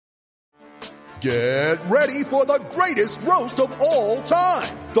Get ready for the greatest roast of all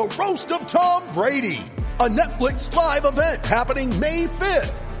time. The Roast of Tom Brady. A Netflix live event happening May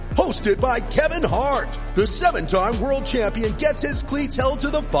 5th. Hosted by Kevin Hart. The 7-time world champion gets his cleats held to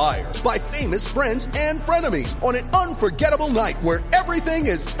the fire by famous friends and frenemies on an unforgettable night where everything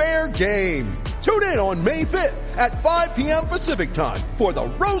is fair game. Tune in on May 5th at 5 p.m. Pacific time for the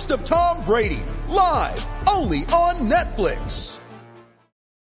Roast of Tom Brady. Live only on Netflix.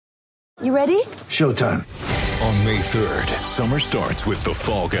 You ready? Showtime. On May 3rd, summer starts with The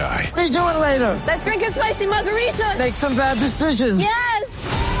Fall Guy. Let's do it later. Let's drink a spicy margarita. Make some bad decisions. Yes.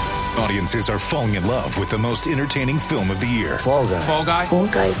 Audiences are falling in love with the most entertaining film of the year. Fall Guy. Fall Guy? Fall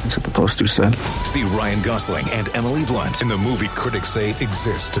Guy. That's what the poster said. See Ryan Gosling and Emily Blunt in the movie critics say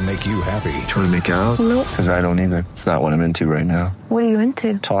exists to make you happy. Trying to make it out? Nope. Because I don't either. It's not what I'm into right now. What are you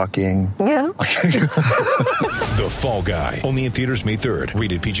into? Talking. Yeah. The Fall Guy. Only in theaters May 3rd.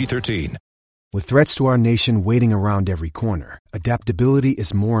 Rated PG-13. With threats to our nation waiting around every corner, adaptability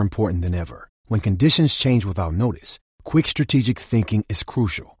is more important than ever. When conditions change without notice, quick strategic thinking is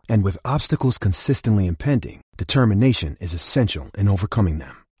crucial. And with obstacles consistently impending, determination is essential in overcoming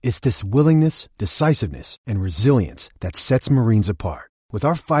them. It's this willingness, decisiveness, and resilience that sets Marines apart. With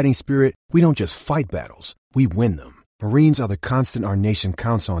our fighting spirit, we don't just fight battles, we win them. Marines are the constant our nation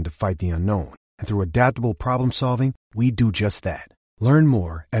counts on to fight the unknown. And through adaptable problem solving, we do just that. Learn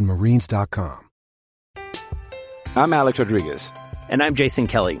more at marines.com. I'm Alex Rodriguez. And I'm Jason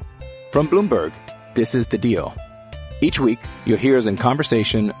Kelly. From Bloomberg, this is The Deal. Each week, you'll hear us in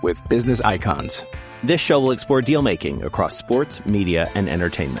conversation with business icons. This show will explore deal-making across sports, media, and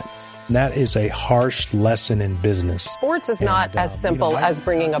entertainment. That is a harsh lesson in business. Sports is not as simple as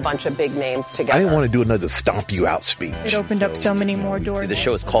bringing a bunch of big names together. I didn't want to do another stomp you out speech. It opened up so many more doors. The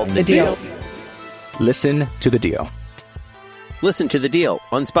show is called The Deal. Listen to The Deal. Listen to The Deal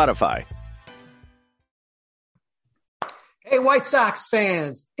on Spotify. Hey, White Sox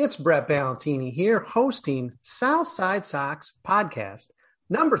fans, it's Brett Ballantini here hosting Southside Sox podcast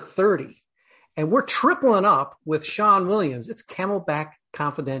number 30. And we're tripling up with Sean Williams. It's Camelback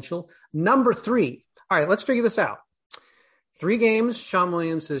Confidential number 3. All right, let's figure this out. 3 games Sean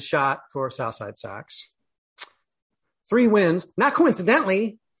Williams has shot for Southside Sox. 3 wins. Not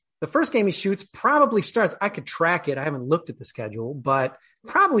coincidentally, the first game he shoots probably starts. I could track it. I haven't looked at the schedule, but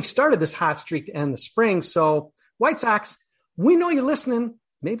probably started this hot streak to end the spring. So White Sox, we know you're listening,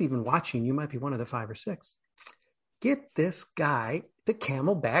 maybe even watching. You might be one of the 5 or 6. Get this guy to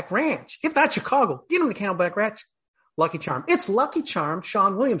Camelback Ranch. If not Chicago, get him to Camelback Ranch. Lucky Charm. It's Lucky Charm,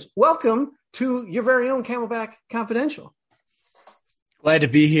 Sean Williams. Welcome to your very own Camelback Confidential. Glad to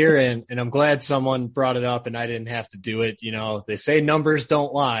be here, and I'm glad someone brought it up and I didn't have to do it. You know, they say numbers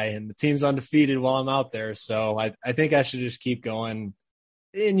don't lie, and the team's undefeated while I'm out there. So I think I should just keep going.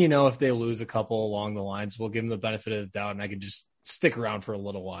 And, you know, if they lose a couple along the lines, we'll give them the benefit of the doubt, and I can just stick around for a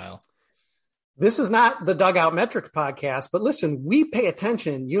little while. This is not the Dugout Metrics podcast, but listen, we pay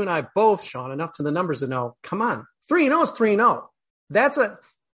attention, you and I both, Sean, enough to the numbers to know, come on, 3-0 is 3-0. Let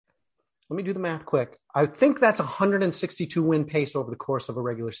me do the math quick. I think that's 162 win pace over the course of a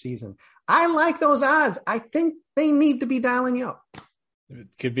regular season. I like those odds. I think they need to be dialing you up. It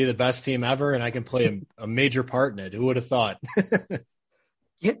could be the best team ever, and I can play a major part in it. Who would have thought?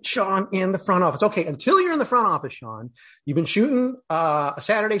 Get Sean in the front office. Okay, until you're in the front office, Sean, you've been shooting a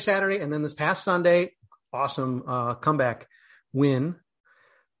Saturday, and then this past Sunday, awesome comeback win.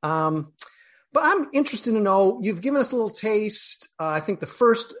 But I'm interested to know, you've given us a little taste. I think the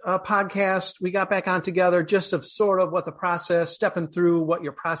first podcast we got back on together, just of sort of what the process, stepping through what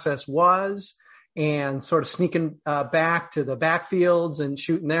your process was and sort of sneaking back to the backfields and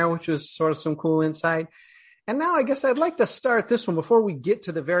shooting there, which was sort of some cool insight. And now I guess I'd like to start this one before we get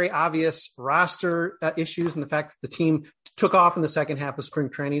to the very obvious roster issues and the fact that the team took off in the second half of spring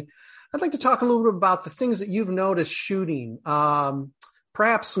training. I'd like to talk a little bit about the things that you've noticed shooting,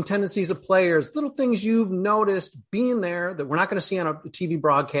 perhaps some tendencies of players, little things you've noticed being there that we're not going to see on a TV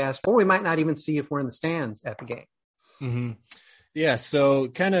broadcast, or we might not even see if we're in the stands at the game. Mm-hmm. Yeah, so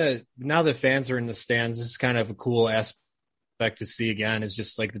kind of now that fans are in the stands, this is kind of a cool aspect to see again, is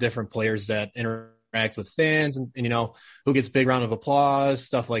just like the different players that interact with fans and you know, who gets big round of applause,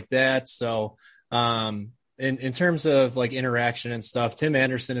 stuff like that. So in terms of like interaction and stuff, Tim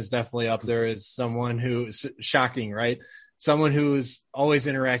Anderson is definitely up there as someone who's shocking, right? Someone who's always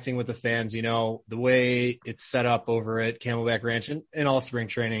interacting with the fans, you know, the way it's set up over at Camelback Ranch and all spring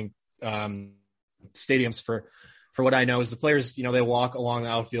training stadiums for what I know is the players, you know, they walk along the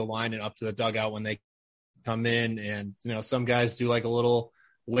outfield line and up to the dugout when they come in, and, you know, some guys do like a little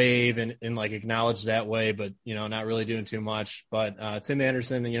wave and like acknowledge that way, but, you know, not really doing too much. But Tim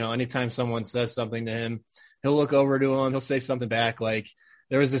Anderson, you know, anytime someone says something to him, he'll look over to him, he'll say something back. Like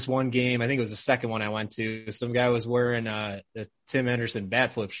there was this one game, I think it was the second one I went to, some guy was wearing a Tim Anderson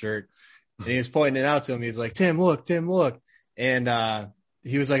bat flip shirt, and he was pointing it out to him. He's like, Tim, look. And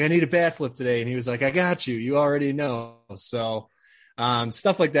he was like, I need a bat flip today. And he was like, I got you. You already know. So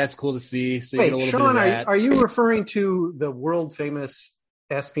stuff like that's cool to see. So you get a little Sean, bit of that. Are you referring to the world famous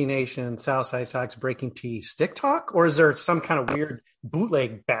SB Nation Southside Sox Breaking Tea stick talk, or is there some kind of weird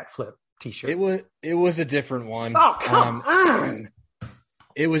bootleg bat flip t-shirt? It was a different one. Oh, come on.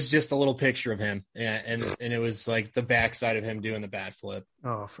 It was just a little picture of him, and it was like the backside of him doing the bat flip.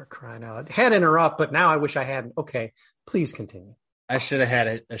 Oh, for crying out loud. Had to interrupt, but now I wish I hadn't. Okay, please continue. I should have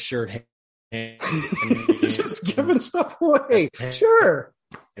had a shirt. Just giving stuff away. Sure.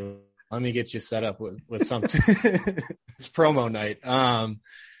 Let me get you set up with something. It's promo night.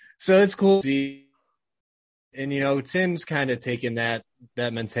 So it's cool to see. And, you know, Tim's kind of taken that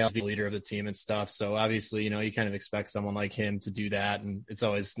mentality to be leader of the team and stuff. So obviously, you know, you kind of expect someone like him to do that. And it's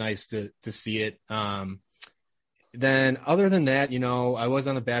always nice to see it. Then other than that, you know, I was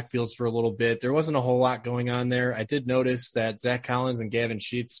on the backfields for a little bit. There wasn't a whole lot going on there. I did notice that Zach Collins and Gavin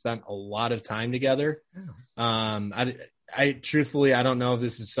Sheets spent a lot of time together. I truthfully, I don't know if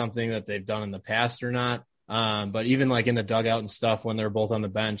this is something that they've done in the past or not. But even like in the dugout and stuff, when they were both on the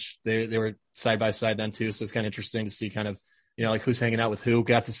bench, they were side by side then too. So it's kind of interesting to see kind of, you know, like who's hanging out with who.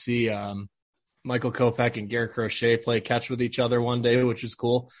 Got to see Michael Kopech and Garrett Crochet play catch with each other one day, which is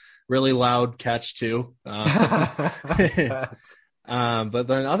cool. Really loud catch too. But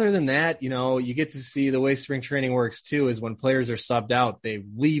then other than that, you know, you get to see the way spring training works too, is when players are subbed out, they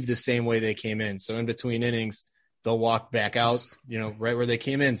leave the same way they came in. So in between innings, they'll walk back out, you know, right where they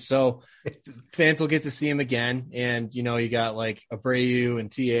came in. So fans will get to see him again. And, you know, you got like Abreu and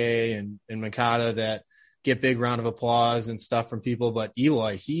TA and Makata that get big round of applause and stuff from people. But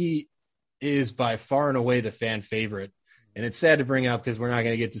Eloy, he is by far and away the fan favorite. And it's sad to bring up because we're not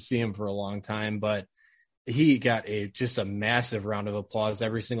going to get to see him for a long time, but he got just a massive round of applause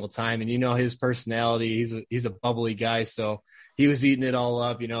every single time. And, you know, his personality, he's a bubbly guy. So he was eating it all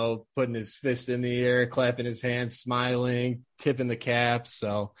up, you know, putting his fist in the air, clapping his hands, smiling, tipping the cap.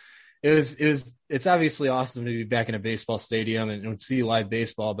 So it's obviously awesome to be back in a baseball stadium and see live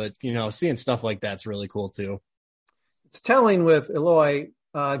baseball, but, you know, seeing stuff like that's really cool too. It's telling with Eloy,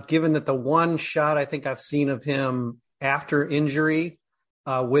 given that the one shot I think I've seen of him after injury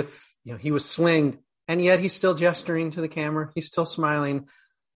he was slinged, and yet he's still gesturing to the camera. He's still smiling.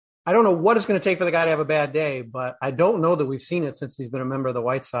 I don't know what it's going to take for the guy to have a bad day, but I don't know that we've seen it since he's been a member of the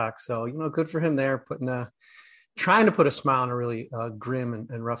White Sox. So, you know, good for him there, trying to put a smile in a really grim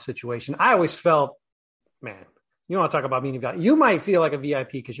and rough situation. I always felt, man, you want to talk about being a guy. You might feel like a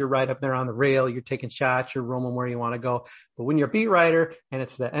VIP because you're right up there on the rail. You're taking shots. You're roaming where you want to go. But when you're a beat writer and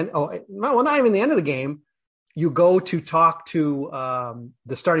it's the end, not even the end of the game, you go to talk to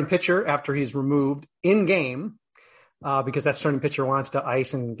the starting pitcher after he's removed in game because that starting pitcher wants to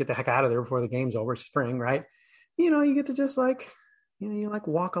ice and get the heck out of there before the game's over. Spring, right? You know, you get to just you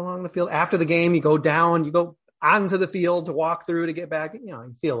walk along the field after the game. You go down, you go onto the field to walk through to get back. You know,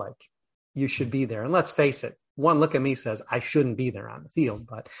 you feel like you should be there. And let's face it, one look at me says I shouldn't be there on the field,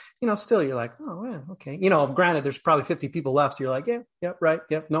 but you know, still you're like, oh yeah, okay. You know, granted, there's probably 50 people left. So you're like, yeah, right,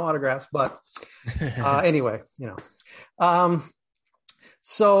 yep, no autographs, but anyway, you know.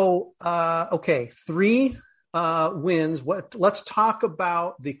 Okay, 3 wins. Let's talk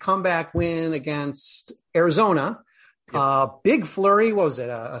about the comeback win against Arizona. Big flurry. What was it?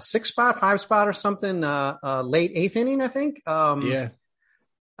 A 6-spot, 5-spot, or something? Late 8th inning, I think.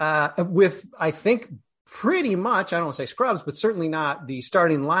 With I think. Pretty much, I don't want to say scrubs, but certainly not the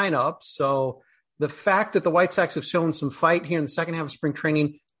starting lineup. So the fact that the White Sox have shown some fight here in the second half of spring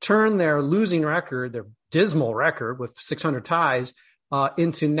training, turned their losing record, their dismal record with 600 ties,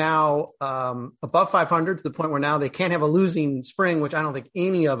 into now above 500 to the point where now they can't have a losing spring, which I don't think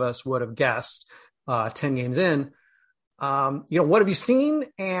any of us would have guessed 10 games in. You know, what have you seen?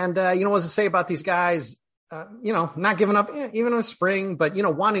 And, you know, what does it say about these guys? You know, not giving up even in spring, but, you know,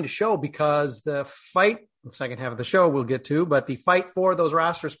 wanting to show because the fight, second half of the show we'll get to, but the fight for those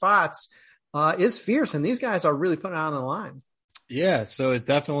roster spots is fierce. And these guys are really putting it on the line. Yeah. So it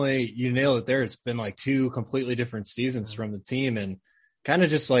definitely, you nailed it there. It's been like 2 completely different seasons from the team. And kind of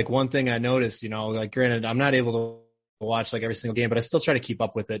just like one thing I noticed, you know, like granted, I'm not able to watch like every single game, but I still try to keep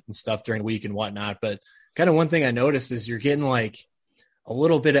up with it and stuff during the week and whatnot. But kind of one thing I noticed is you're getting like a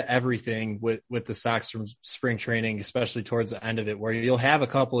little bit of everything with the Sox from spring training, especially towards the end of it, where you'll have a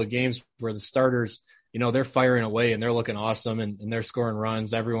couple of games where the starters they're firing away and they're looking awesome and they're scoring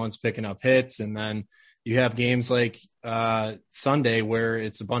runs. Everyone's picking up hits. And then you have games like Sunday where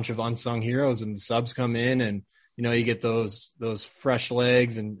it's a bunch of unsung heroes and the subs come in and, you get those fresh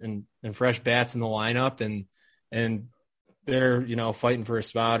legs and fresh bats in the lineup and they're, fighting for a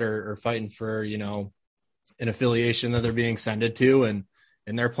spot or fighting for, an affiliation that they're being sended to and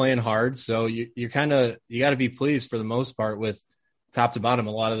they're playing hard. So you got to be pleased for the most part with top to bottom,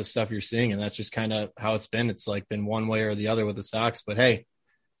 a lot of the stuff you're seeing. And that's just kind of how it's been. It's like been one way or the other with the Sox, but hey,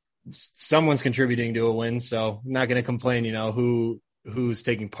 someone's contributing to a win. So I'm not going to complain, who's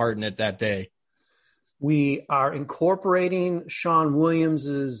taking part in it that day. We are incorporating Sean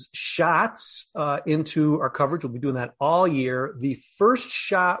Williams's shots into our coverage. We'll be doing that all year. The first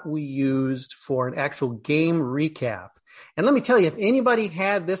shot we used for an actual game recap. And let me tell you, if anybody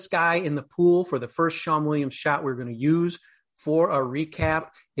had this guy in the pool for the first Sean Williams shot we're going to use for a recap,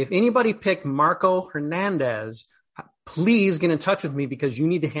 if anybody picked Marco Hernandez, please get in touch with me because you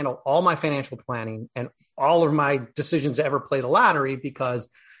need to handle all my financial planning and all of my decisions to ever play the lottery because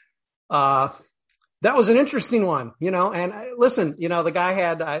that was an interesting one, and listen, the guy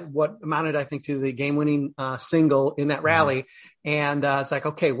had what amounted, I think, to the game-winning single in that rally. And it's like,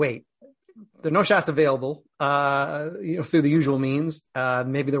 okay, wait, there are no shots available, through the usual means.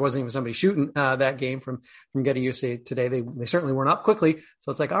 Maybe there wasn't even somebody shooting that game from Getty USA today. They certainly weren't up quickly. So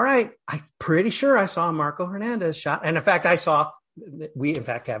it's like, all right, I'm pretty sure I saw Marco Hernandez shot. And in fact, we in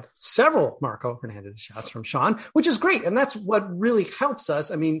fact have several Marco Hernandez shots from Sean, which is great. And that's what really helps us.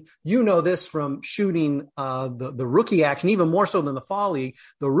 I mean, this from shooting the rookie action, even more so than the fall league,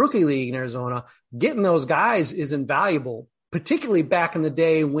 the rookie league in Arizona. Getting those guys is invaluable, particularly back in the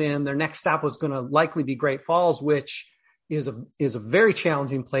day when their next stop was going to likely be Great Falls, which is a very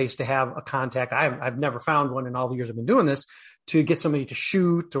challenging place to have a contact. I've never found one in all the years I've been doing this to get somebody to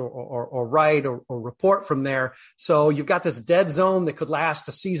shoot or write or report from there. So you've got this dead zone that could last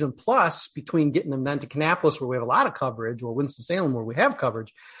a season plus between getting them then to Kannapolis where we have a lot of coverage or Winston-Salem where we have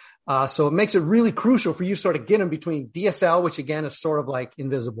coverage. So it makes it really crucial for you to sort of get them between DSL, which again is sort of like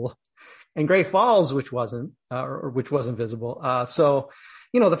invisible, and Great Falls, which wasn't, or which was invisible. So,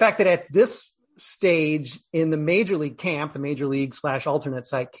 the fact that at this stage in the major league camp, the major league / alternate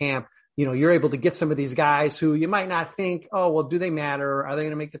site camp, you're able to get some of these guys who you might not think, oh, well, do they matter? Are they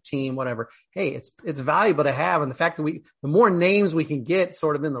going to make the team? Whatever. Hey, it's valuable to have. And the fact that the more names we can get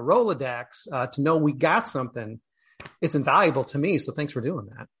sort of in the Rolodex to know we got something, it's invaluable to me. So thanks for doing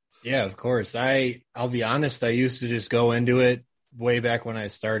that. Yeah, of course. I'll be honest. I used to just go into it way back when I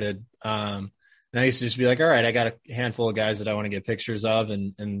started. And I used to just be like, all right, I got a handful of guys that I want to get pictures of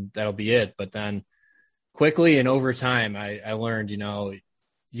and that'll be it. But then quickly and over time, I learned,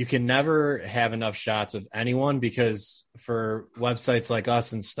 you can never have enough shots of anyone because for websites like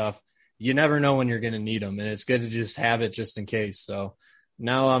us and stuff, you never know when you're going to need them. And it's good to just have it just in case. So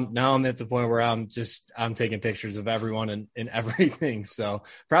now I'm at the point where I'm taking pictures of everyone and everything. So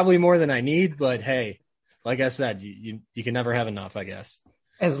probably more than I need, but hey, like I said, you can never have enough, I guess.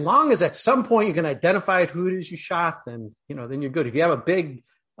 As long as at some point you can identify who it is you shot, then you're good. If you have a big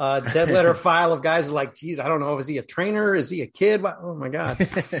dead letter file of guys like, geez, I don't know. Is he a trainer? Is he a kid? Oh my God.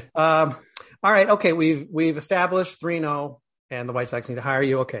 All right. Okay. We've established 3-0 and the White Sox need to hire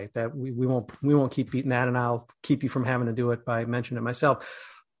you. Okay. That we won't keep beating that. And I'll keep you from having to do it by mentioning it myself,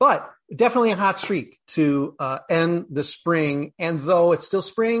 but definitely a hot streak to end the spring. And though it's still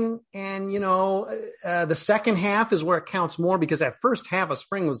spring and, the second half is where it counts more because that first half of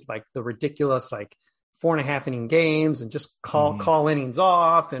spring was like the ridiculous, 4.5 inning games and just call innings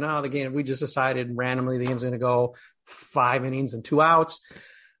off. And the game, we just decided randomly the game's going to go 5 innings and 2 outs.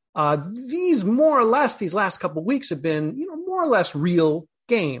 These last couple of weeks have been, more or less real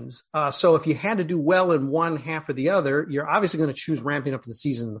games. So if you had to do well in one half or the other, you're obviously going to choose ramping up for the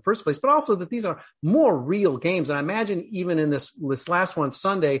season in the first place, but also that these are more real games. And I imagine even in this last one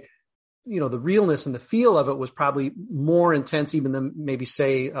Sunday, the realness and the feel of it was probably more intense even than maybe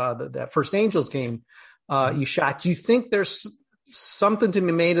say that first Angels game you shot. Do you think there's something to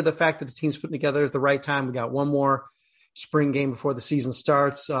be made of the fact that the team's putting together at the right time? We got one more spring game before the season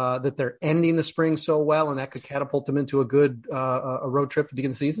starts, that they're ending the spring so well, and that could catapult them into a good a road trip to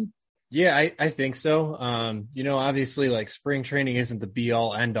begin the season? Yeah, I think so. Obviously spring training isn't the be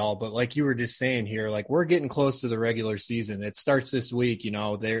all end all, but like you were just saying here, we're getting close to the regular season. It starts this week,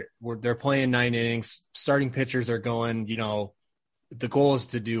 they're playing 9 innings, starting pitchers are going, the goal is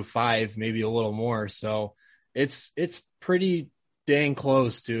to do 5, maybe a little more. So it's pretty dang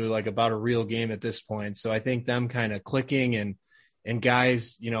close to about a real game at this point. So I think them kind of clicking and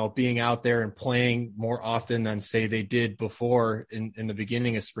guys, being out there and playing more often than say they did before in the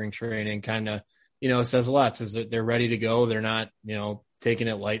beginning of spring training kind of it says a lot. It says that they're ready to go. They're not, taking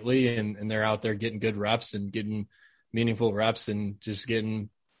it lightly, and they're out there getting good reps and getting meaningful reps and just getting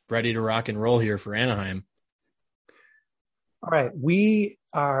ready to rock and roll here for Anaheim. All right. We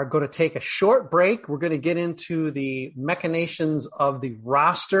are going to take a short break. We're going to get into the machinations of the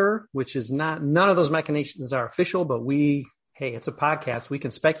roster, which is none of those machinations are official, but it's a podcast. We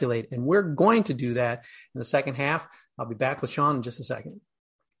can speculate, and we're going to do that in the second half. I'll be back with Sean in just a second.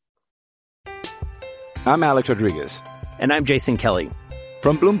 I'm Alex Rodriguez. And I'm Jason Kelly.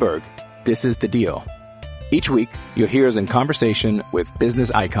 From Bloomberg, this is The Deal. Each week, you'll hear us in conversation with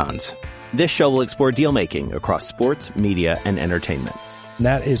business icons. This show will explore deal-making across sports, media, and entertainment.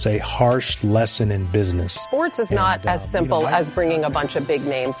 That is a harsh lesson in business. Sports is not as simple as bringing a bunch of big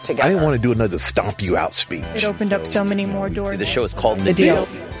names together. I didn't want to do another stomp you out speech. It opened up so many more doors. The show is called The Deal.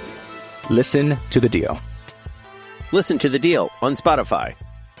 Listen to The Deal. Listen to The Deal on Spotify.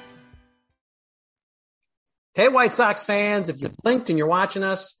 Hey, White Sox fans, if you blinked and you're watching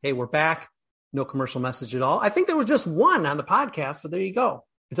us, hey, we're back. No commercial message at all. I think there was just one on the podcast, so there you go.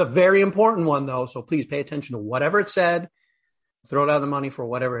 It's a very important one, though, so please pay attention to whatever it said. Throw down the money for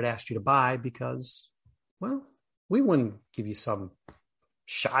whatever it asked you to buy because, well, we wouldn't give you some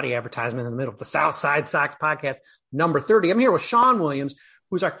shoddy advertisement in the middle of the Southside Sox podcast, number 30. I'm here with Sean Williams,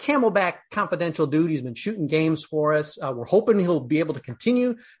 who's our Camelback confidential dude. He's been shooting games for us. We're hoping he'll be able to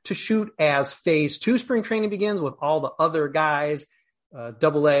continue to shoot as phase 2 spring training begins with all the other guys,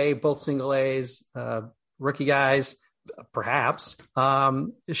 double A, both single A's, rookie guys, perhaps,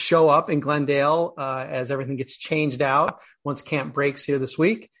 show up in Glendale as everything gets changed out once camp breaks here this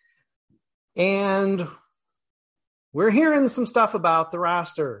week. And we're hearing some stuff about the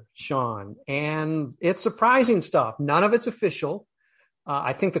roster, Sean, and it's surprising stuff. None of it's official.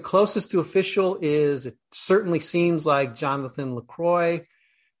 I think the closest to official is it certainly seems like Jonathan Lucroy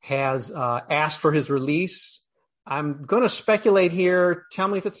has asked for his release. I'm going to speculate here. Tell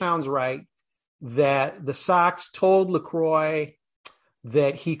me if it sounds right, that the Sox told Lucroy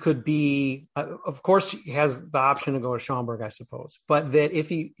that he could be, of course, he has the option to go to Schaumburg, I suppose, but that if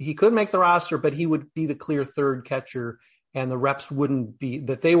he could make the roster, but he would be the clear third catcher and the reps wouldn't be,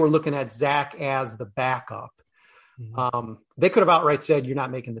 that they were looking at Zach as the backup. They could have outright said, you're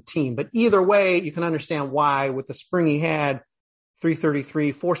not making the team, but either way, you can understand why with the spring he had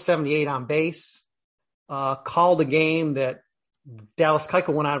 333, 478 on base, called a game that Dallas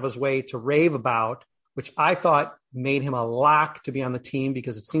Keuchel went out of his way to rave about, which I thought made him a lock to be on the team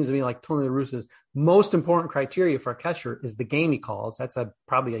because it seems to me like Tony La Russa's most important criteria for a catcher is the game he calls. That's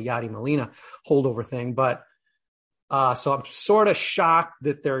probably a Yadi Molina holdover thing. But so I'm sort of shocked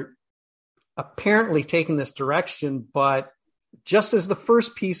that they're apparently taking this direction. But just as the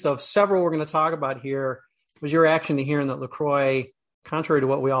first piece of several we're going to talk about here, was your reaction to hearing that Lucroy, contrary to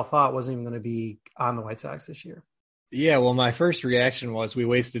what we all thought, wasn't even going to be on the White Sox this year? Yeah, well, my first reaction was we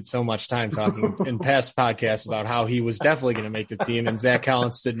wasted so much time talking in past podcasts about how he was definitely going to make the team and Zach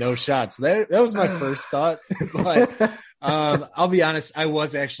Collins stood no shots. That was my first thought. But I'll be honest, I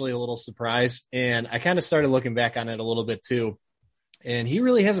was actually a little surprised, and I kind of started looking back on it a little bit too. And he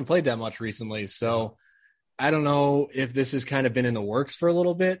really hasn't played that much recently. So I don't know if this has kind of been in the works for a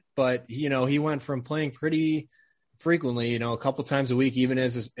little bit, but he went from playing pretty frequently, a couple times a week, even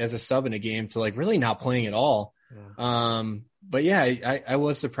as a sub in a game, to like really not playing at all. Yeah. But yeah, I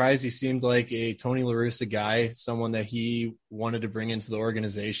was surprised. He seemed like a Tony La Russa guy, someone that he wanted to bring into the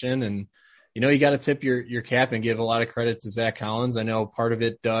organization. And, you got to tip your cap and give a lot of credit to Zach Collins. I know part of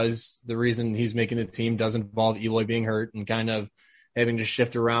it the reason he's making the team does involve Eloy being hurt and kind of having to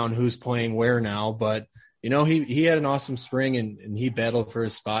shift around who's playing where now. But, he had an awesome spring and he battled for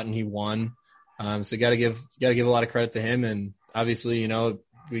his spot and he won. So got to give a lot of credit to him. And obviously,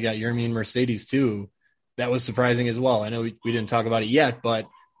 we got Yermin Mercedes too. That was surprising as well. I know we didn't talk about it yet, but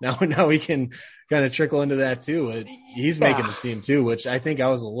now we can kind of trickle into that too. He's making the team too, which I think I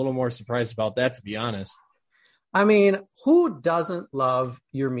was a little more surprised about that, to be honest. I mean, who doesn't love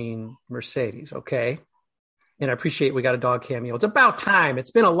Yermin Mercedes? Okay. And I appreciate we got a dog cameo. It's about time.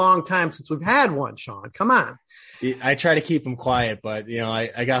 It's been a long time since we've had one, Sean. Come on. I try to keep him quiet, but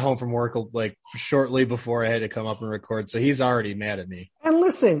I got home from work like shortly before I had to come up and record. So he's already mad at me. And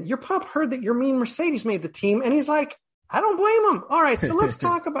listen, your pup heard that Yermin Mercedes made the team and he's like, I don't blame him. All right. So let's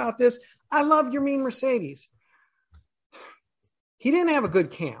talk about this. I love Yermin Mercedes. He didn't have a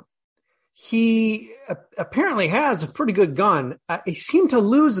good camp. He apparently has a pretty good gun. He seemed to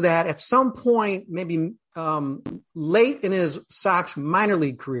lose that at some point, maybe late in his Sox minor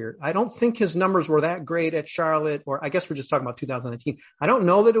league career. I don't think his numbers were that great at Charlotte, or I guess we're just talking about 2019. I don't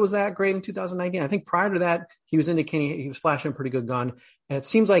know that it was that great in 2019. I think prior to that, he was indicating he was flashing a pretty good gun. And it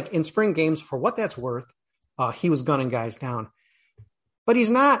seems like in spring games, for what that's worth, he was gunning guys down. But he's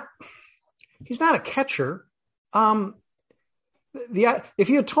not a catcher. If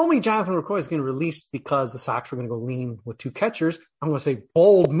you had told me Jonathan Lucroy is going to release because the Sox were going to go lean with 2 catchers, I'm going to say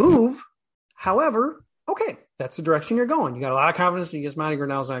bold move. However, okay, that's the direction you're going. You got a lot of confidence in Yasmani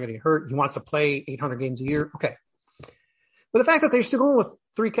Grandal's not going to get hurt. He wants to play 800 games a year. Okay. But the fact that they're still going with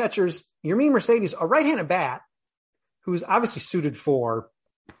 3 catchers, Yermin Mercedes, a right-handed bat, who's obviously suited for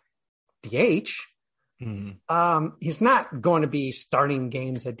DH, he's not going to be starting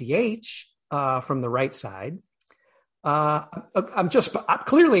games at DH from the right side.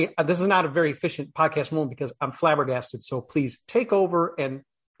 Clearly, this is not a very efficient podcast moment because I'm flabbergasted. So please take over, and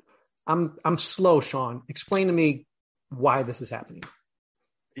I'm slow, Sean. Explain to me why this is happening.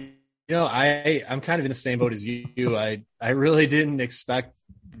 I'm kind of in the same boat as you. I really didn't expect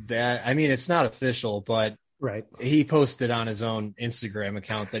that. I mean, it's not official, but right. He posted on his own Instagram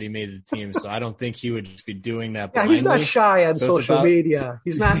account that he made the team. So I don't think he would just be doing that blindly. He's not shy on social media.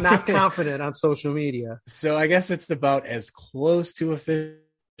 He's not confident on social media. So I guess it's about as close to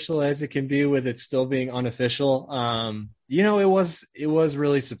official as it can be with it still being unofficial. It was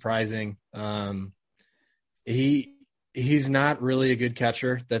really surprising. He's not really a good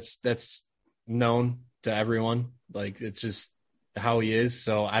catcher. That's known to everyone. Like, it's just how he is.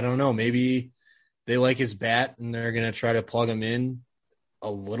 So I don't know. Maybe they like his bat and they're going to try to plug him in a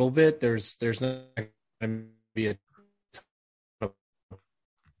little bit. There's not going to be a ton of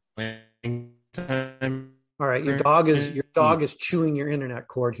playing time. All right. Your dog is chewing your internet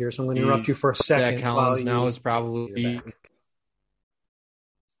cord here. So I'm going to interrupt you for a second. Zach Collins now is probably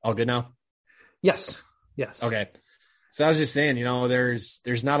all good now. Yes. Okay. So I was just saying,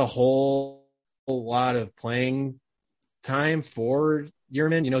 there's not a whole lot of playing time for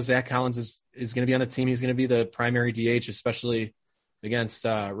Yermin. Zach Collins is going to be on the team. He's going to be the primary DH, especially against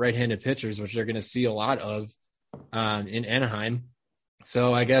right-handed pitchers, which they're going to see a lot of in Anaheim.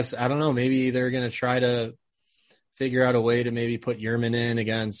 So I guess, I don't know, maybe they're going to try to figure out a way to maybe put Yermin in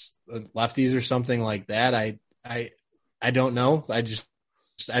against lefties or something like that. I don't know. I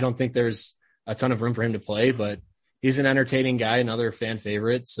don't think there's a ton of room for him to play, but he's an entertaining guy, another fan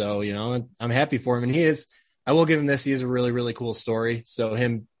favorite. So, I'm happy for him. And I will give him this. He is a really, really cool story. So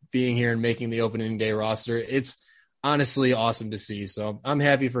him being here and making the opening day roster, it's honestly awesome to see. So I'm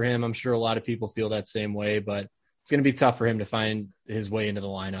happy for him. I'm sure a lot of people feel that same way, but it's going to be tough for him to find his way into the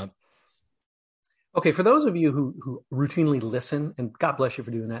lineup. Okay. For those of you who routinely listen, and God bless you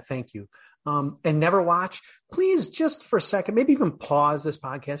for doing that. Thank you. And never watch, please just for a second, maybe even pause this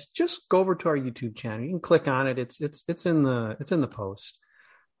podcast. Just go over to our YouTube channel. You can click on it. It's in the post.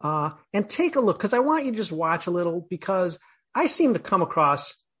 And take a look, because I want you to just watch a little, because I seem to come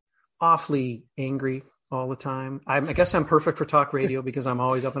across awfully angry all the time. I guess I'm perfect for talk radio because I'm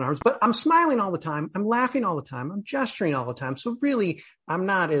always up in arms, but I'm smiling all the time. I'm laughing all the time. I'm gesturing all the time. So really, I'm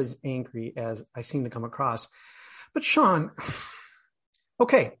not as angry as I seem to come across. But Sean,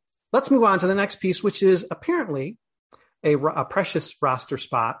 okay, let's move on to the next piece, which is apparently a precious roster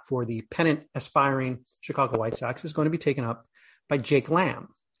spot for the pennant aspiring Chicago White Sox is going to be taken up by Jake Lamb,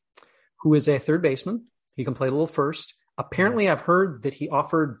 who is a third baseman. He can play a little first. Apparently, I've heard that he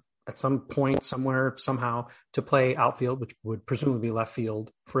offered at some point, somewhere, somehow, to play outfield, which would presumably be left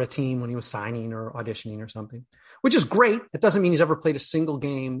field for a team when he was signing or auditioning or something, which is great. It doesn't mean he's ever played a single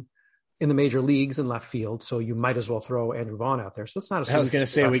game in the major leagues in left field, so you might as well throw Andrew Vaughn out there. So it's not. I was going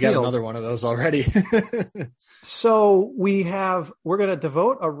to say we got another one of those already. So we're going to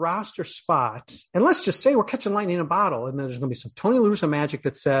devote a roster spot, and let's just say we're catching lightning in a bottle, and then there's going to be some Tony La Russa magic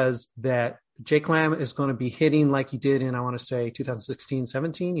that says that Jake Lamb is going to be hitting like he did in, I want to say,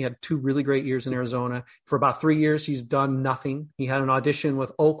 2016-17. He had 2 really great years in Arizona. For about 3 years, he's done nothing. He had an audition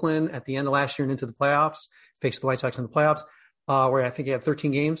with Oakland at the end of last year and into the playoffs, faced the White Sox in the playoffs, where I think he had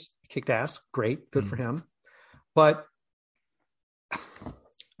 13 games. Kicked ass. Great. Good for him. But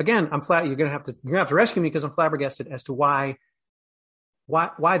again, I'm flat. You're going to have to rescue me because I'm flabbergasted as to why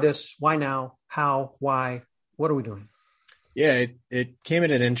this, why now, how, why, what are we doing? Yeah, it came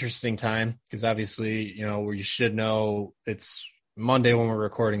at an interesting time because obviously, we should know it's Monday when we're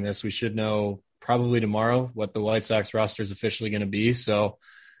recording this. We should know probably tomorrow what the White Sox roster is officially going to be. So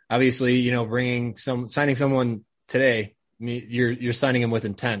obviously, signing someone today, you're signing him with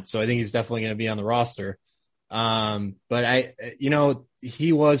intent. So I think he's definitely going to be on the roster. But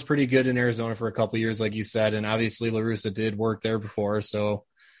he was pretty good in Arizona for a couple of years, like you said. And obviously La Russa did work there before. So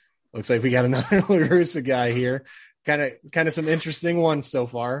looks like we got another La Russa guy here. Kind of some interesting ones so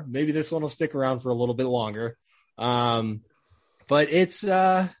far. Maybe this one will stick around for a little bit longer. But it's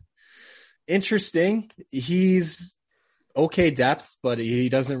interesting. He's okay depth, but he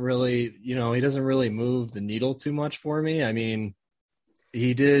doesn't really move the needle too much for me. I mean,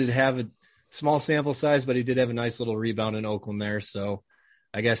 he did have a small sample size, but he did have a nice little rebound in Oakland there. So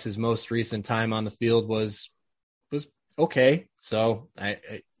I guess his most recent time on the field was okay. So I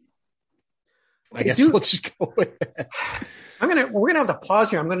guess we'll just go with it. We're gonna have to pause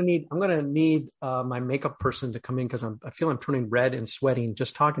here. I'm gonna need my makeup person to come in because I feel I'm turning red and sweating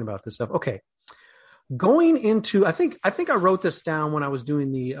just talking about this stuff. Okay, going into I think I wrote this down when I was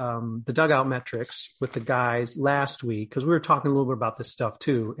doing the dugout metrics with the guys last week because we were talking a little bit about this stuff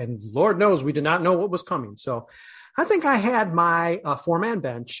too, and Lord knows we did not know what was coming. So I think I had my four-man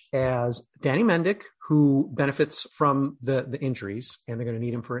bench as Danny Mendick, who benefits from the injuries, and they're going to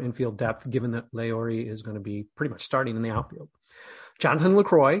need him for infield depth, given that Lauri is going to be pretty much starting in the outfield. Jonathan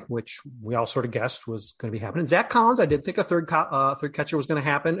LaCroix, which we all sort of guessed was going to be happening. Zach Collins, I did think a third catcher was going to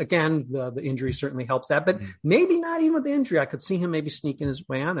happen. Again, the injury certainly helps that, but maybe not even with the injury. I could see him maybe sneaking his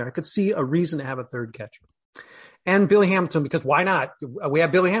way on there. I could see a reason to have a third catcher. And Billy Hamilton, because why not? We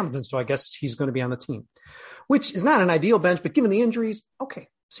have Billy Hamilton, so I guess he's going to be on the team, which is not an ideal bench, but given the injuries, okay,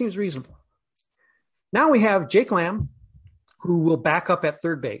 seems reasonable. Now we have Jake Lamb, who will back up at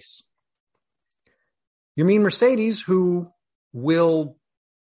third base. Yermin Mercedes, who will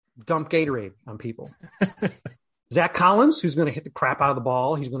dump Gatorade on people. Zach Collins, who's going to hit the crap out of the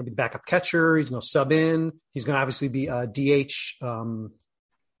ball. He's going to be the backup catcher. He's going to sub in. He's going to obviously be a DH, I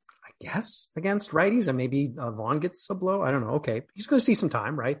guess, against righties, and maybe Vaughn gets a blow. I don't know. Okay. He's going to see some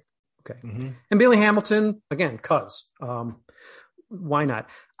time, right? Okay. Mm-hmm. And Billy Hamilton, again, why not?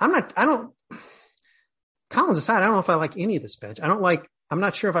 Collins aside, I don't know if I like any of this bench. I'm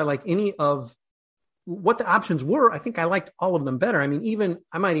not sure if I like any of what the options were. I think I liked all of them better. I mean,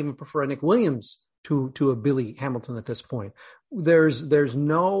 I might even prefer a Nick Williams to a Billy Hamilton at this point. There's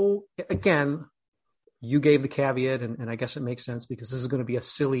no, again, you gave the caveat, and I guess it makes sense because this is going to be a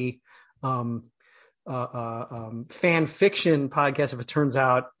silly fan fiction podcast. If it turns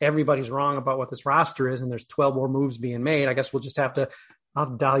out everybody's wrong about what this roster is and there's 12 more moves being made, I guess we'll just have to,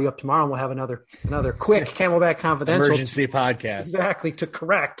 I'll dial you up tomorrow and we'll have another quick Camelback Confidential emergency podcast. Exactly, to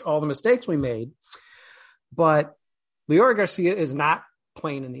correct all the mistakes we made. But Leury Garcia is not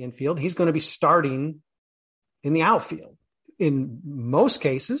playing in the infield. He's going to be starting in the outfield. In most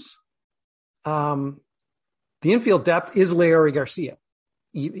cases, the infield depth is Leury Garcia,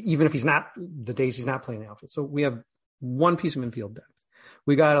 even if he's not, the days he's not playing the outfield. So we have one piece of infield depth.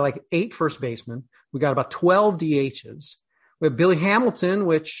 We got like 8 first basemen. We got about 12 DHs. We have Billy Hamilton,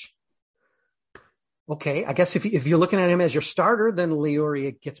 which, okay, I guess if you're looking at him as your starter, then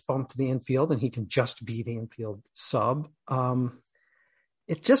Leury gets bumped to the infield and he can just be the infield sub.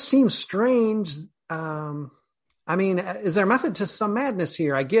 It just seems strange. I mean, is there a method to some madness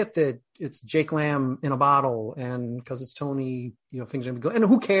here? I get that it's Jake Lamb in a bottle and because it's Tony, things are going to go. And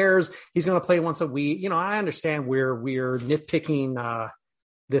who cares? He's going to play once a week. I understand we're nitpicking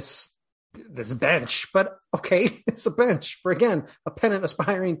this bench, but okay, it's a bench for, again, a pennant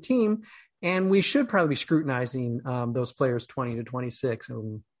aspiring team. And we should probably be scrutinizing those players 20 to 26.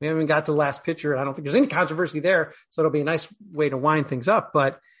 And we haven't got to the last pitcher. I don't think there's any controversy there. So it'll be a nice way to wind things up.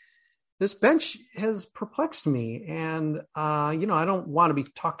 But this bench has perplexed me. And, I don't want to be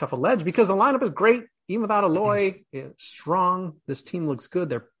talked off a ledge because the lineup is great. Even without Eloy, it's strong. This team looks good.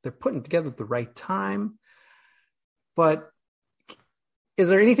 They're putting together at the right time. But is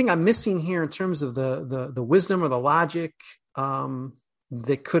there anything I'm missing here in terms of the wisdom or the logic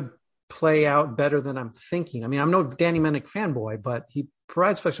that could play out better than I'm thinking? I mean, I'm no Danny Mendick fanboy, but he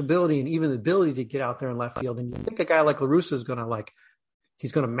provides flexibility and even the ability to get out there in left field. And you think a guy like La Russa is going to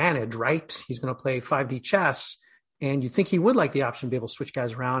he's going to manage, right? He's going to play 5D chess. And you think he would like the option to be able to switch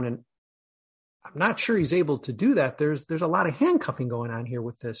guys around. And I'm not sure he's able to do that. There's a lot of handcuffing going on here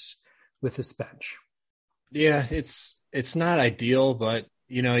with this bench. Yeah, it's not ideal, but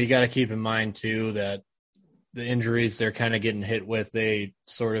you got to keep in mind too that the injuries they're kind of getting hit with, they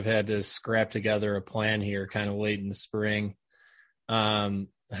sort of had to scrap together a plan here kind of late in the spring.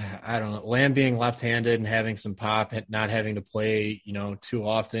 I don't know, Lamb being left-handed and having some pop, not having to play, too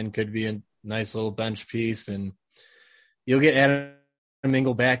often could be a nice little bench piece. And you'll get Adam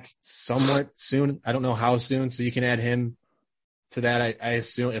Engel back somewhat soon. I don't know how soon. So you can add him to that. I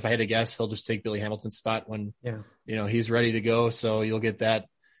assume if I had to guess, he'll just take Billy Hamilton's spot when, he's ready to go. So you'll get that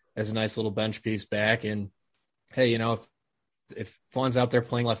as a nice little bench piece back. And hey, if Vaughn's out there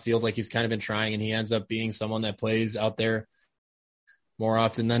playing left field like he's kind of been trying and he ends up being someone that plays out there more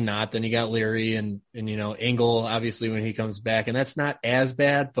often than not. Then you got Leary and Engel, obviously, when he comes back, and that's not as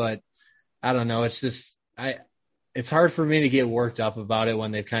bad, but I don't know. It's just, it's hard for me to get worked up about it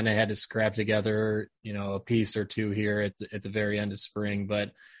when they've kind of had to scrap together, a piece or two here at the very end of spring,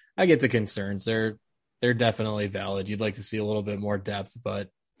 but I get the concerns. They're definitely valid. You'd like to see a little bit more depth, but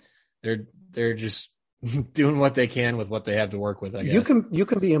they're just doing what they can with what they have to work with, I guess. You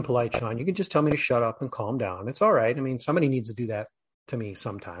can be impolite, Sean. You can just tell me to shut up and calm down. It's all right. I mean, somebody needs to do that to me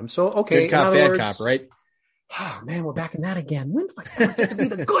sometimes. So, okay. Good cop, bad cop, right? Oh, man, we're back in that again. When do I ever get to be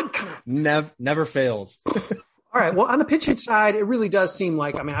the good cop? Never fails. All right. Well, on the pitch hit side, it really does seem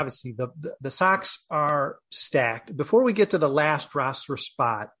like, I mean, obviously the Sox are stacked. Before we get to the last roster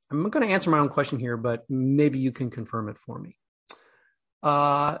spot, I'm going to answer my own question here, but maybe you can confirm it for me.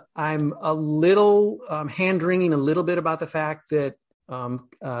 I'm a little hand-wringing a little bit about the fact that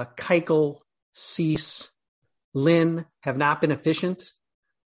Keuchel, Cease, Lynn have not been efficient.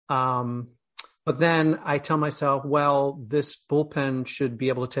 But then I tell myself, well, this bullpen should be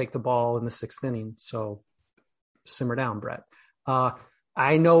able to take the ball in the sixth inning. So simmer down, Brett.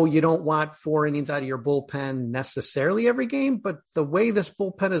 I know you don't want 4 innings out of your bullpen necessarily every game, but the way this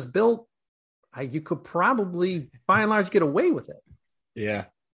bullpen is built, you could probably, by and large, get away with it. Yeah,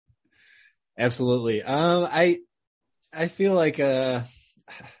 absolutely. I feel like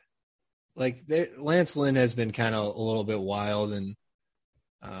Lance Lynn has been kind of a little bit wild, and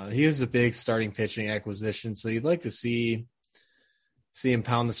he was a big starting pitching acquisition. So you'd like to see him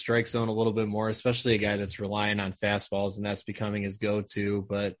pound the strike zone a little bit more, especially a guy that's relying on fastballs, and that's becoming his go-to.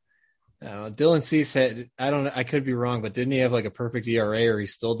 But Dylan Cease I could be wrong, but didn't he have like a perfect ERA, or he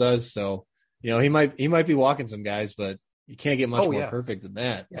still does? So, he might be walking some guys, but you can't get much more perfect than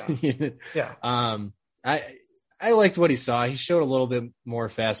that. Yeah. I liked what he saw. He showed a little bit more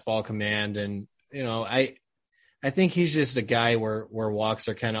fastball command, and I think he's just a guy where walks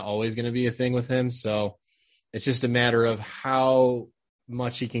are kind of always going to be a thing with him. So it's just a matter of how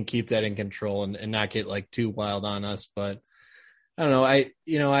much he can keep that in control and not get like too wild on us. But I don't know. I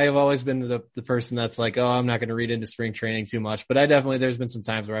have always been the person that's like, oh, I'm not going to read into spring training too much, but there's been some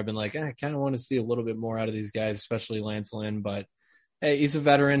times where I've been like, I kind of want to see a little bit more out of these guys, especially Lance Lynn, but hey, he's a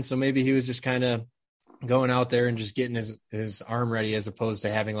veteran. So maybe he was just kind of going out there and just getting his arm ready, as opposed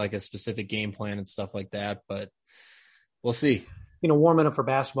to having like a specific game plan and stuff like that. But we'll see. Warming up for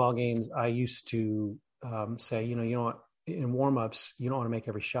basketball games, I used to say, you know what, in warm-ups, you don't want to make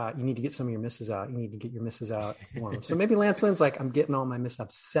every shot. You need to get some of your misses out. You need to get your misses out. So maybe Lance Lynn's like, I'm getting all my misses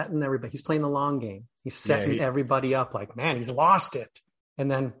up, setting everybody. He's playing the long game. He's setting everybody up like, man, he's lost it. And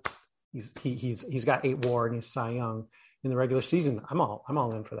then he's got 8 WAR and he's Cy Young in the regular season. I'm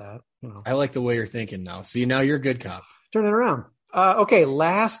all in for that. I like the way you're thinking now. See, now you're a good cop. Turn it around. Okay,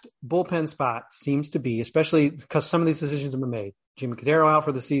 last bullpen spot seems to be, especially because some of these decisions have been made. Jimmy Cordero out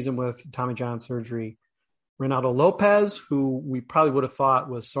for the season with Tommy John surgery. Reynaldo Lopez, who we probably would have thought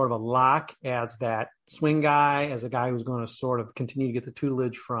was sort of a lock as that swing guy, as a guy who's going to sort of continue to get the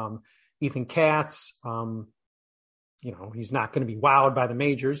tutelage from Ethan Katz. He's not going to be wowed by the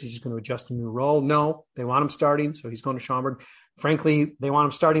majors. He's just going to adjust to a new role. No, they want him starting, so he's going to Schaumburg. Frankly, they want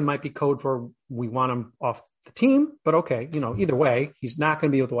him starting might be code for we want him off the team, but okay, either way, he's not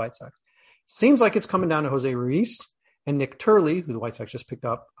going to be with the White Sox. Seems like it's coming down to Jose Ruiz and Nick Turley, who the White Sox just picked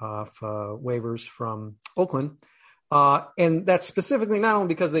up off waivers from Oakland. And that's specifically not only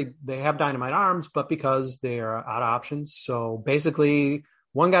because they have dynamite arms, but because they are out of options. So basically,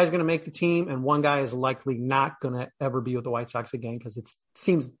 one guy's going to make the team and one guy is likely not going to ever be with the White Sox again, because it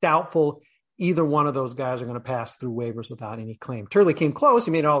seems doubtful either one of those guys are going to pass through waivers without any claim. Turley came close.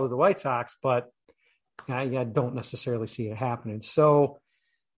 He made it all to the White Sox, but I don't necessarily see it happening. So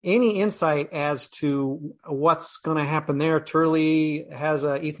any insight as to what's going to happen there? Turley has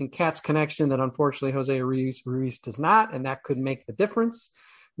a Ethan Katz connection that unfortunately Jose Ruiz does not, and that could make the difference.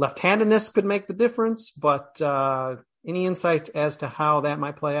 Left-handedness could make the difference, but any insight as to how that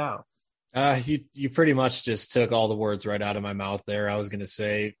might play out? You pretty much just took all the words right out of my mouth there. I was going to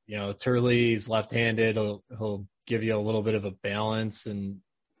say, Turley's left-handed. He'll give you a little bit of a balance, and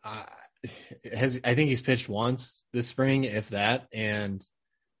I think he's pitched once this spring, if that, and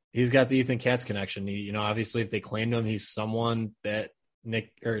he's got the Ethan Katz connection. Obviously, if they claimed him, he's someone that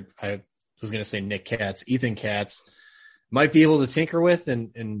Ethan Katz might be able to tinker with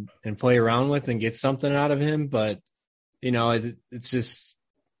and play around with and get something out of him. But, it's just,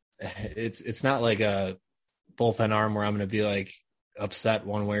 it's not like a bullpen arm where I'm going to be like upset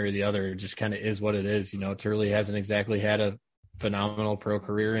one way or the other. It just kind of is what it is. Turley hasn't exactly had a phenomenal pro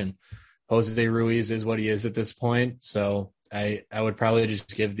career, and Jose Ruiz is what he is at this point. So I would probably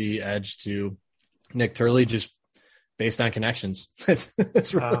just give the edge to Nick Turley, just based on connections. That's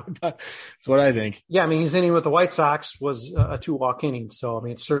what I think. Yeah, I mean, his inning with the White Sox was a 2-walk inning. So, I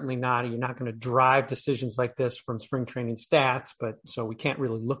mean, it's certainly not, you're not going to drive decisions like this from spring training stats, but so we can't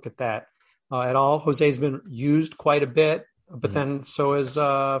really look at that at all. Jose's been used quite a bit, but then so is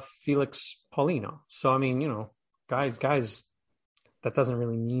Felix Paulino. So, I mean, guys, that doesn't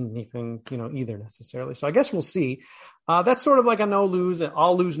really mean anything, either necessarily. So I guess we'll see. That's sort of like a no-lose,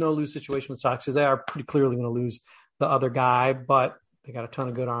 all lose, no-lose situation with Sox, because they are pretty clearly going to lose the other guy, but they got a ton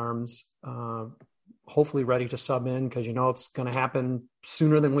of good arms, hopefully ready to sub in, because it's going to happen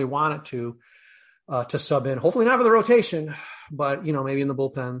sooner than we want it to sub in. Hopefully not for the rotation, but, maybe in the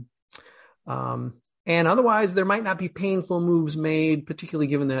bullpen. And otherwise, there might not be painful moves made, particularly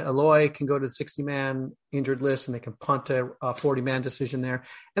given that Eloy can go to the 60-man injured list and they can punt a 40-man decision there.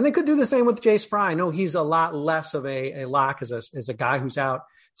 And they could do the same with Jace Fry. I know he's a lot less of a lock as a guy who's out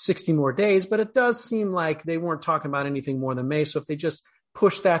 60 more days, but it does seem like they weren't talking about anything more than May. So if they just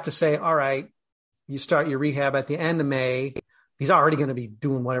push that to say, all right, you start your rehab at the end of May, he's already going to be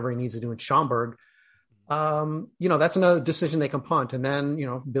doing whatever he needs to do in Schaumburg. That's another decision they can punt. And then,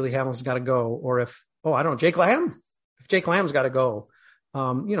 Billy Hamilton's got to go. Or if Jake Lamb, if Jake Lamb's got to go,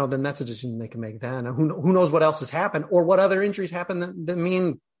 then that's a decision they can make then. Who knows what else has happened or what other injuries happen that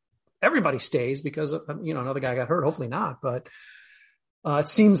mean everybody stays because, another guy got hurt. Hopefully not. But it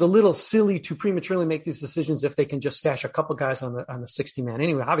seems a little silly to prematurely make these decisions if they can just stash a couple guys on the 60-man.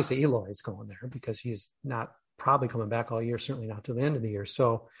 Anyway, obviously Eloy is going there because he's not probably coming back all year, certainly not till the end of the year.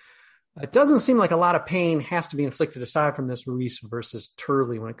 So it doesn't seem like a lot of pain has to be inflicted aside from this Ruiz versus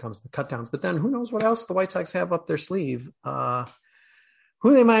Turley when it comes to the cutdowns. But then who knows what else the White Sox have up their sleeve? Who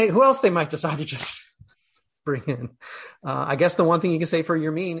else they might decide to just bring in. I guess the one thing you can say for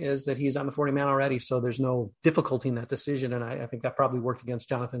Yermin is that he's on the 40-man already, so there's no difficulty in that decision. And I think that probably worked against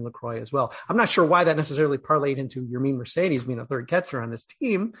Jonathan LaCroix as well. I'm not sure why that necessarily parlayed into Yermin Mercedes being a third catcher on this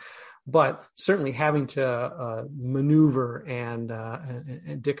team, but certainly having to maneuver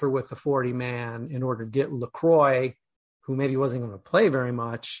and dicker with the 40-man in order to get LaCroix, who maybe wasn't going to play very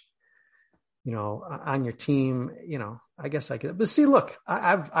much, on your team, I guess I could. But see, look,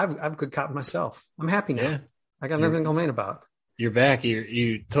 I've a good cop myself. I'm happy now. Yeah. I got nothing to complain about. You're back.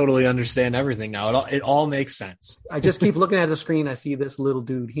 You totally understand everything now. It all makes sense. I just keep looking at the screen. I see this little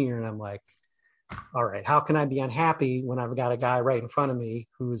dude here, and I'm like, all right, how can I be unhappy when I've got a guy right in front of me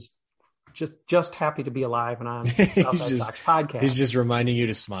who's just happy to be alive and on Southside Sox podcast. He's just reminding you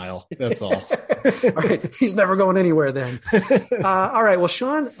to smile. That's all. All right. He's never going anywhere then. All right. Well,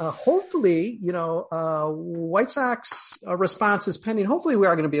 Sean, hopefully, White Sox response is pending. Hopefully we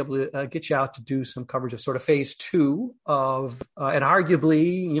are going to be able to get you out to do some coverage of sort of phase 2 of, and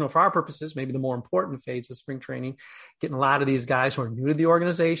arguably, for our purposes, maybe the more important phase of spring training, getting a lot of these guys who are new to the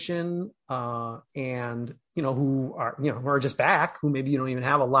organization and, who are just back, who maybe you don't even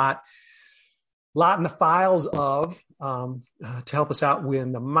have a lot in the files of to help us out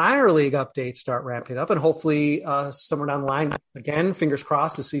when the minor league updates start ramping up. And hopefully somewhere down the line, again, fingers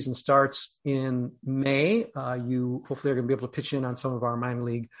crossed, the season starts in May. You hopefully are going to be able to pitch in on some of our minor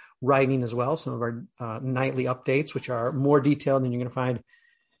league writing as well, some of our nightly updates, which are more detailed than you're going to find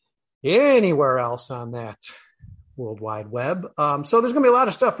anywhere else on that World Wide Web. So there's going to be a lot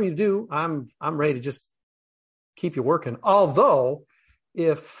of stuff for you to do. I'm ready to just keep you working. Although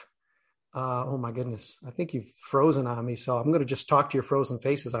if oh my goodness, I think you've frozen on me. So I'm going to just talk to your frozen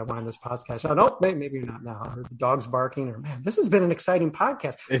face as I wind this podcast. Oh, no, maybe not now. Or the dog's barking, or man, this has been an exciting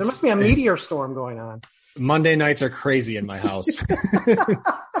podcast. There must be a meteor storm going on. Monday nights are crazy in my house.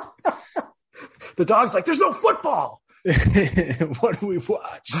 The dog's like, there's no football. What do we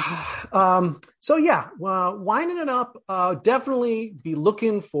watch? So yeah, winding it up, definitely be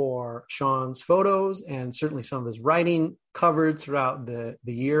looking for Sean's photos and certainly some of his writing covered throughout the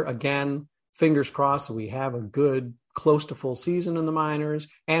year. Again, fingers crossed that we have a good, close to full season in the minors,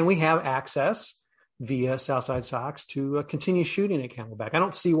 and we have access via Southside Sox to continue shooting at Camelback. I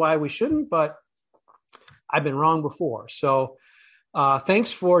don't see why we shouldn't, but I've been wrong before. So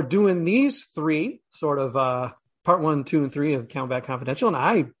thanks for doing these 3 sort of part 1, 2, and 3 of Camelback Confidential. And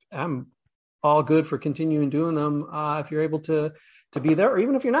I am all good for continuing doing them if you're able to be there, or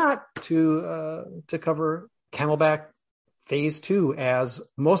even if you're not, to cover Camelback phase 2, as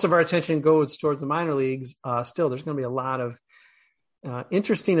most of our attention goes towards the minor leagues. Still, there's going to be a lot of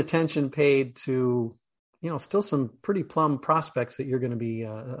interesting attention paid to, still some pretty plum prospects that you're going to be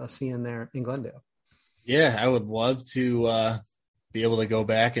seeing there in Glendale. Yeah, I would love to be able to go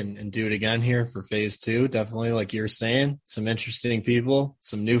back and do it again here for phase 2. Definitely, like you're saying, some interesting people,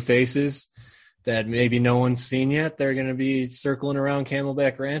 some new faces. that maybe no one's seen yet. They're going to be circling around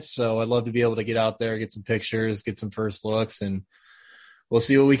Camelback Ranch. So I'd love to be able to get out there, get some pictures, get some first looks, and we'll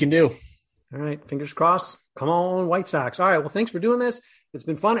see what we can do. All right. Fingers crossed. Come on, White Sox. All right. Well, thanks for doing this. It's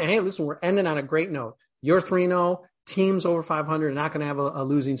been fun. And hey, listen, we're ending on a great note. You're 3-0. Teams over 500, not going to have a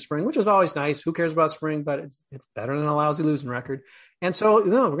losing spring, which is always nice. Who cares about spring? But it's better than a lousy losing record. And so,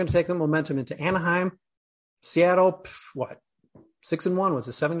 we're going to take the momentum into Anaheim, Seattle. 6-1 was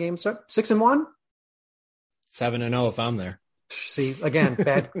a 7 game start. 6-1, 7-0 if I'm there. See, again,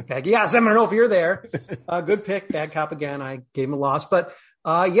 bad. Yeah, 7-0 if you're there. Good pick. Bad cop again. I gave him a loss, but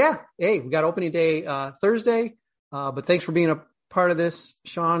yeah. Hey, we got opening day Thursday. But thanks for being a part of this,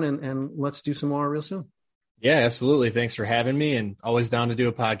 Sean, and let's do some more real soon. Yeah, absolutely. Thanks for having me, and always down to do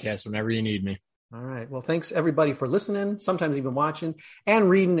a podcast whenever you need me. All right. Well, thanks everybody for listening, sometimes even watching and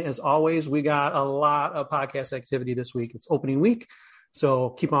reading. As always, we got a lot of podcast activity this week. It's opening week. So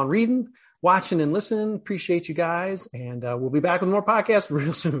keep on reading, watching, and listening. Appreciate you guys. And we'll be back with more podcasts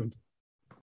real soon.